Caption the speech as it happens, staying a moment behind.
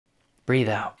breathe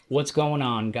out. What's going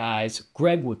on, guys?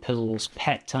 Greg with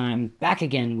PizzlesTechTime, back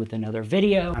again with another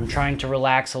video. I'm trying to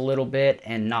relax a little bit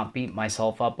and not beat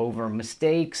myself up over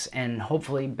mistakes and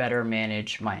hopefully better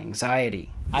manage my anxiety.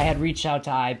 I had reached out to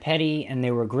iPettie and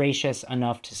they were gracious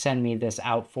enough to send me this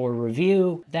out for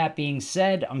review. That being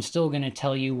said, I'm still going to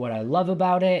tell you what I love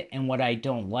about it and what I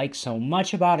don't like so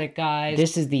much about it, guys.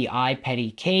 This is the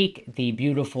iPettie cake, the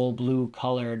beautiful blue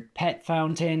colored pet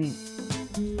fountain.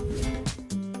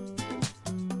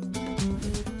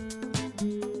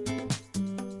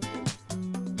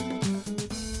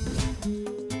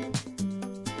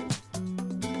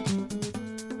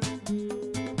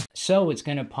 So it's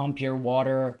going to pump your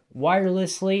water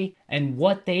wirelessly, and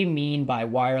what they mean by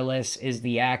wireless is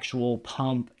the actual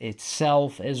pump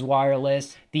itself is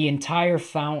wireless. The entire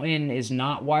fountain is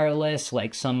not wireless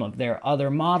like some of their other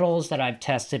models that I've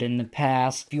tested in the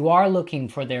past. If you are looking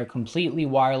for their completely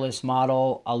wireless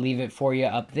model, I'll leave it for you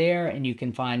up there and you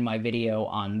can find my video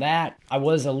on that. I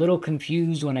was a little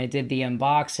confused when I did the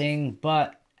unboxing,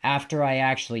 but after I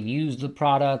actually used the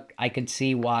product, I could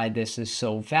see why this is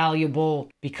so valuable.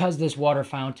 Because this water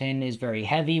fountain is very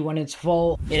heavy when it's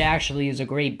full, it actually is a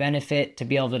great benefit to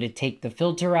be able to take the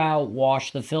filter out,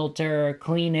 wash the filter,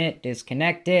 clean it,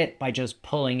 disconnect it by just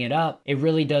pulling it up. It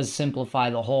really does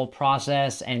simplify the whole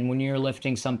process, and when you're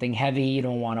lifting something heavy, you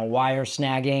don't want a wire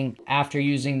snagging. After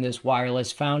using this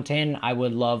wireless fountain, I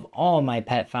would love all my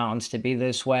pet fountains to be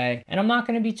this way, and I'm not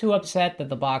going to be too upset that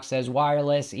the box says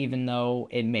wireless, even though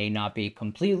it may not be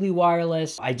completely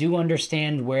wireless. I do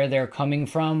understand where they're coming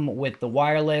from with the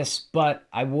wireless, but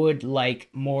I would like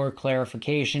more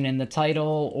clarification in the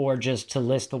title or just to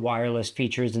list the wireless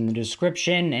features in the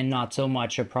description and not so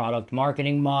much a product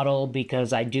marketing model,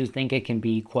 because I do think it can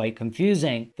be quite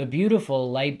confusing. The beautiful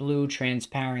light blue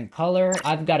transparent color,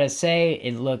 I've got to say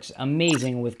it looks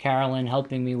amazing with Carolyn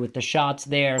helping me with the shots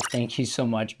there. Thank you so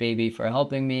much, baby, for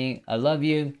helping me. I love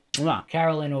you.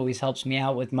 Carolyn always helps me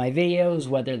out with my videos,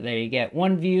 whether they get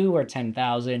 1 view or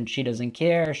 10,000. She doesn't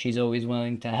care. She's always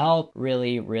willing to help.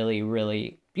 Really, really,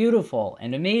 really beautiful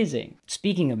and amazing.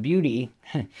 Speaking of beauty,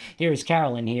 here's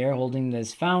Carolyn here holding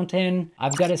this fountain.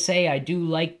 I've got to say, I do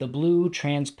like the blue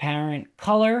transparent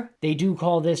color. They do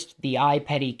call this the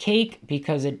iPettie cake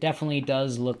because it definitely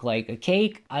does look like a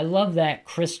cake. I love that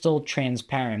crystal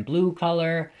transparent blue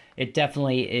color. It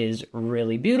definitely is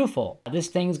really beautiful. This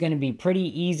thing's going to be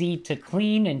pretty easy to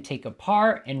clean and take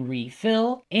apart and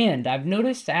refill. And I've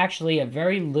noticed actually a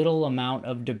very little amount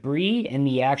of debris in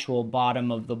the actual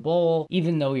bottom of the bowl.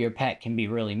 Even though your pet can be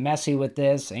really messy with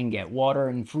this and get water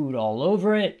and food all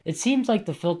over it, it seems like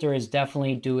the filter is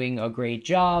definitely doing a great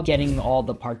job getting all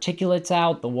the particulates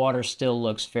out. The water still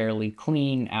looks fairly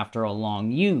clean after a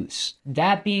long use.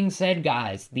 That being said,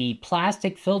 guys, the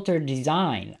plastic filter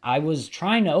design, I was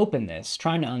trying to open this,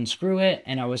 trying to unscrew it,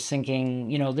 and I was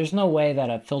thinking, you know, there's no way that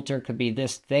a filter could be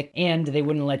this thick and they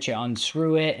wouldn't let you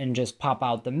unscrew it and just pop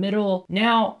out the middle.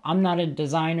 Now, I'm not a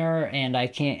designer and I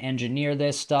can't engineer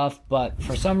this stuff, but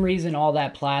for some reason all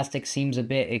that plastic seems a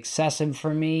bit excessive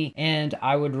for me, and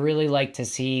I would really like to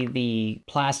see the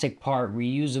plastic part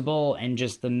reusable and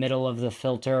just the middle of the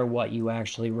filter what you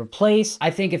actually replace. I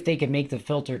think if they could make the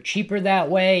filter cheaper that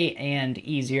way and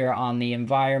easier on the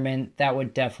environment, that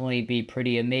would definitely be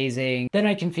pretty amazing. Then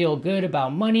I can feel good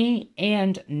about money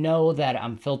and know that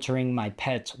I'm filtering my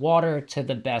pet's water to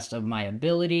the best of my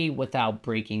ability without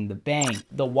breaking the bank.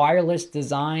 The wireless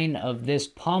design of this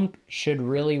pump should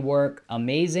really work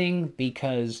amazing,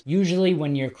 because usually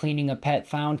when you're cleaning a pet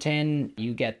fountain,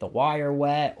 you get the wire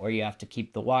wet or you have to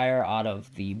keep the wire out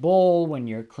of the bowl when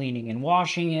you're cleaning and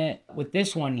washing it. With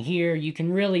this one here, you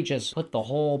can really just put the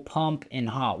whole pump in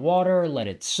hot water, let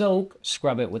it soak,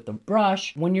 scrub it with the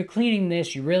brush. When you're cleaning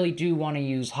this, you really do want to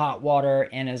use hot water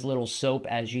and as little soap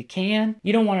as you can.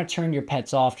 You don't want to turn your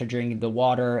pets off to drinking the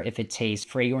water if it tastes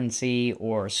fragrancy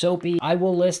or soapy. I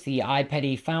will list the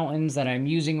iPettie fountains that I'm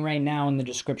using right now in the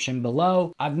description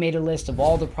below. I've made a list of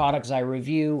all the products I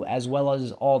review as well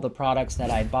as all the products that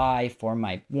I buy for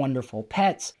my wonderful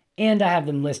pets, and I have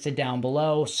them listed down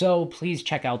below, so please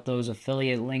check out those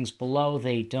affiliate links below.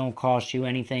 They don't cost you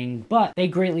anything, but they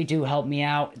greatly do help me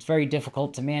out. It's very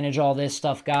difficult to manage all this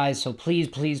stuff, guys, so please,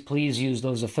 please, please use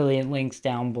those affiliate links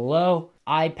down below.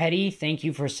 iPettie, thank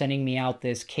you for sending me out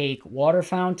this cake water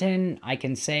fountain. I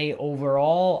can say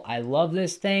overall, I love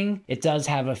this thing. It does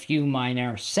have a few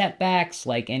minor setbacks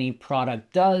like any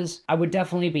product does. I would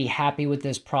definitely be happy with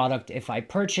this product if I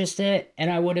purchased it,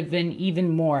 and I would have been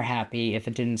even more happy if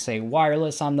it didn't say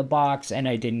wireless on the box and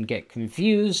I didn't get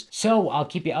confused. So I'll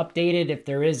keep you updated if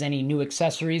there is any new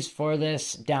accessories for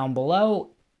this down below.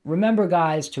 Remember,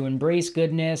 guys, to embrace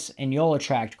goodness and you'll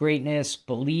attract greatness.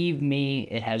 Believe me,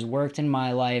 it has worked in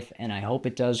my life and I hope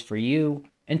it does for you.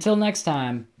 Until next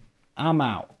time, I'm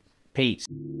out. Peace.